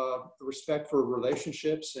 higher respect for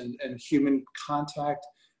relationships and human contact,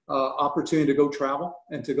 opportunity to go travel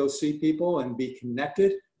and to go see people and be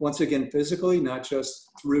connected, once again, physically, not just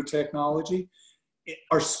through technology.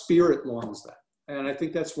 Our spirit longs that. And I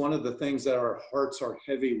think that's one of the things that our hearts are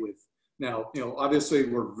heavy with now. Obviously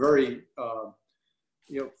we're very,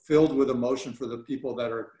 filled with emotion for the people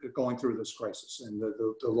that are going through this crisis. And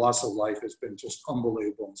the loss of life has been just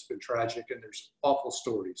unbelievable. It's been tragic, and there's awful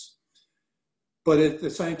stories. But at the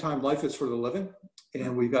same time, life is for the living,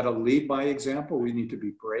 and we've got to lead by example. We need to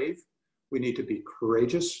be brave. We need to be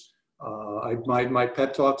courageous. My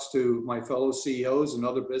pep talks to my fellow CEOs and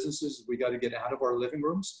other businesses, we got to get out of our living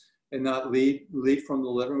rooms and not lead from the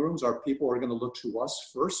living rooms. Our people are going to look to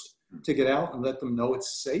us first to get out and let them know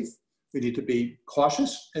it's safe. We need to be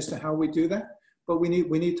cautious as to how we do that, but we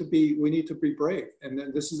need to be brave. And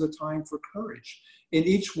then this is a time for courage. And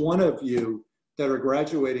each one of you that are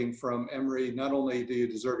graduating from Emory, not only do you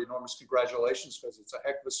deserve enormous congratulations because it's a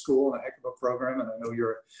heck of a school and a heck of a program, and I know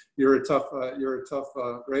you're a tough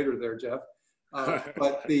grader there, Jeff.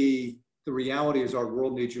 But the reality is our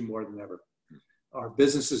world needs you more than ever. Our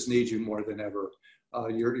businesses need you more than ever.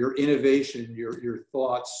 Your innovation, your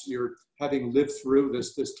thoughts, your having lived through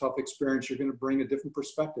this tough experience, you're going to bring a different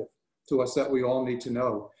perspective to us that we all need to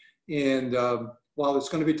know. And while it's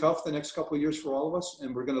going to be tough the next couple of years for all of us,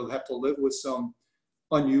 and we're going to have to live with some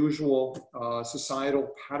unusual societal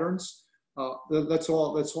patterns, let's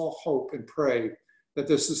all hope and pray that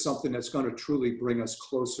this is something that's going to truly bring us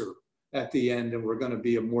closer at the end, and we're going to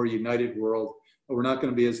be a more united world, and we're not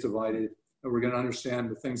going to be as divided, and we're going to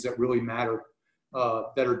understand the things that really matter,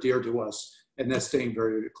 that are dear to us, and that's staying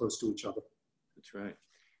very close to each other. That's right.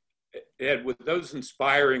 Ed, with those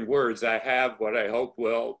inspiring words, I have what I hope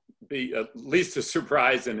will be at least a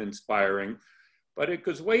surprise and inspiring. But at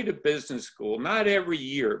Goizueta Business School, not every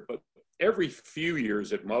year, but every few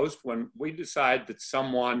years at most, when we decide that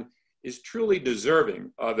someone is truly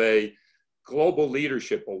deserving of a Global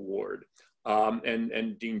Leadership Award.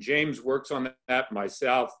 And Dean James works on that,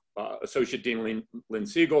 myself, Associate Dean Lynn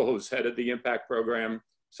Siegel, who's head of the Impact Program.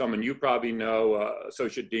 Someone you probably know,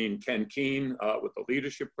 Associate Dean Ken Keene with the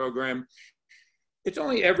Leadership Program. It's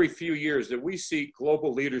only every few years that we see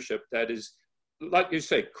global leadership that is, like you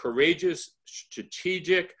say, courageous,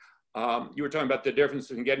 strategic. You were talking about the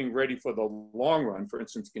difference in getting ready for the long run, for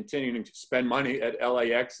instance, continuing to spend money at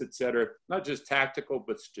LAX, et cetera, not just tactical,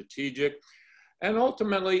 but strategic. And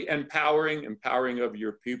ultimately empowering of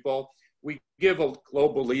your people. We give a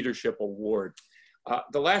Global Leadership Award.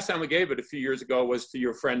 The last time we gave it a few years ago was to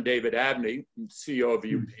your friend David Abney, CEO of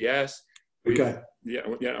UPS. Okay.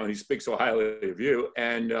 And he speaks so highly of you.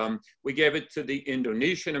 And we gave it to the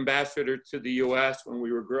Indonesian ambassador to the US when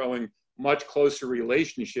we were growing much closer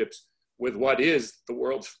relationships with what is the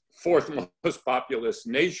world's fourth most populous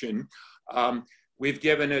nation. We've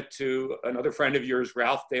given it to another friend of yours,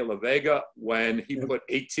 Ralph de la Vega, when he put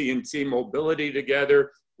AT&T Mobility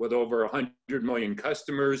together with over 100 million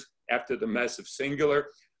customers after the mess of Singular.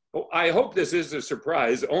 Well, I hope this is a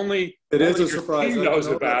surprise. Only your team knows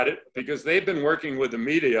about it because they've been working with the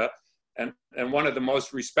media and one of the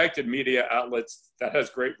most respected media outlets that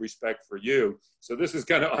has great respect for you. So this is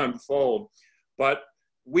going to unfold. But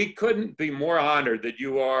we couldn't be more honored that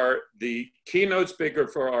you are the keynote speaker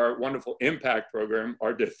for our wonderful Impact program,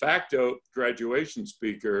 our de facto graduation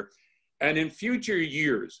speaker. And in future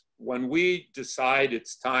years, when we decide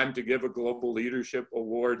it's time to give a Global Leadership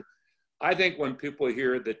Award, I think when people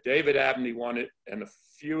hear that David Abney won it and a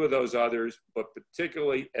few of those others, but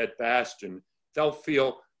particularly Ed Bastain, they'll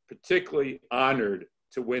feel particularly honored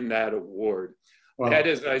to win that award. Wow. Ed,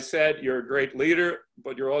 as I said, you're a great leader,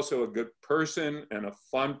 but you're also a good person and a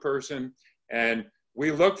fun person. And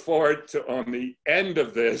we look forward to, on the end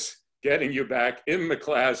of this, getting you back in the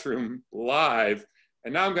classroom live.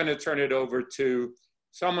 And now I'm going to turn it over to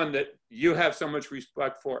someone that you have so much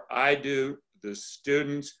respect for. I do, the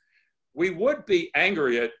students. We would be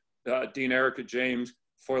angry at Dean Erica James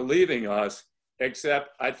for leaving us,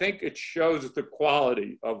 except I think it shows the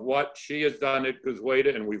quality of what she has done at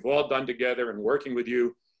Goizueta and we've all done together and working with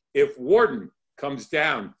you. If Warden comes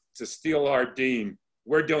down to steal our dean,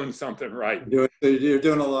 we're doing something right. You're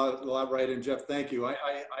doing a lot right. And Jeff, thank you. I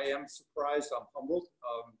am surprised. I'm humbled.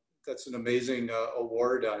 That's an amazing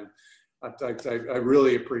award. I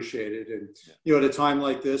really appreciate it. And you know, at a time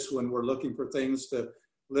like this, when we're looking for things to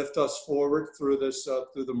lift us forward through this,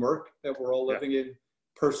 through the murk that we're all living in,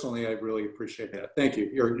 personally, I really appreciate that. Thank you.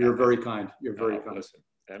 You're very kind. You're very kind. Listen.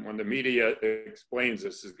 And when the media explains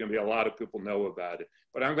this, there's going to be a lot of people know about it.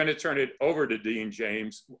 But I'm going to turn it over to Dean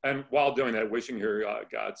James. And while doing that, wishing her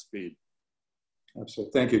Godspeed.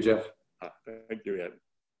 Absolutely. Thank you, Jeff. Thank you, Ed.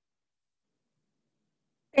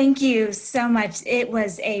 Thank you so much. It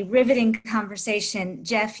was a riveting conversation.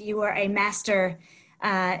 Jeff, you are a master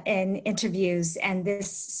in interviews, and this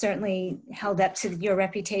certainly held up to your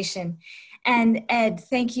reputation. And Ed,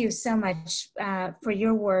 thank you so much for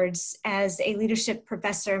your words. As a leadership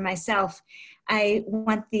professor myself, I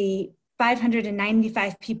want the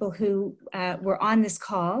 595 people who were on this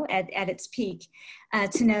call at its peak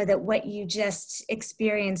to know that what you just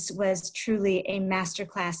experienced was truly a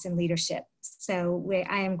masterclass in leadership. So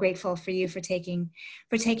I am grateful for you for taking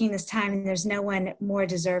this time, and there's no one more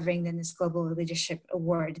deserving than this Global Leadership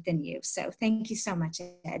Award than you. So thank you so much,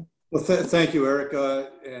 Ed. Well, thank you,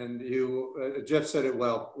 Erica. And you, Jeff said it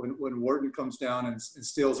well. When Wharton comes down and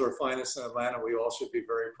steals our finest in Atlanta, we all should be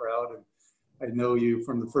very proud. And I know you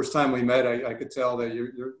from the first time we met. I could tell that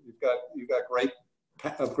you've got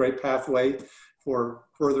a great pathway for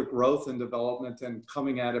further growth and development, and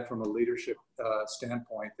coming at it from a leadership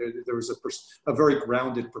standpoint. There was a very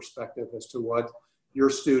grounded perspective as to what your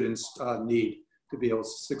students need to be able to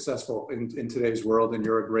successful in today's world, and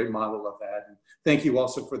you're a great model of that. And thank you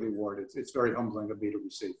also for the award. It's very humbling of me to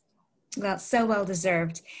receive. Well, so well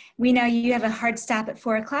deserved. We know you have a hard stop at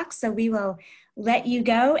 4 o'clock, so we will let you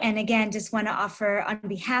go. And again, just want to offer on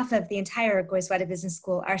behalf of the entire Goizueta Business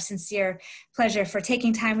School our sincere pleasure for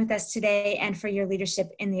taking time with us today and for your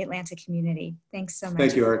leadership in the Atlanta community. Thanks so much.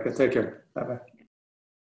 Thank you, Erica. Take care. Bye-bye.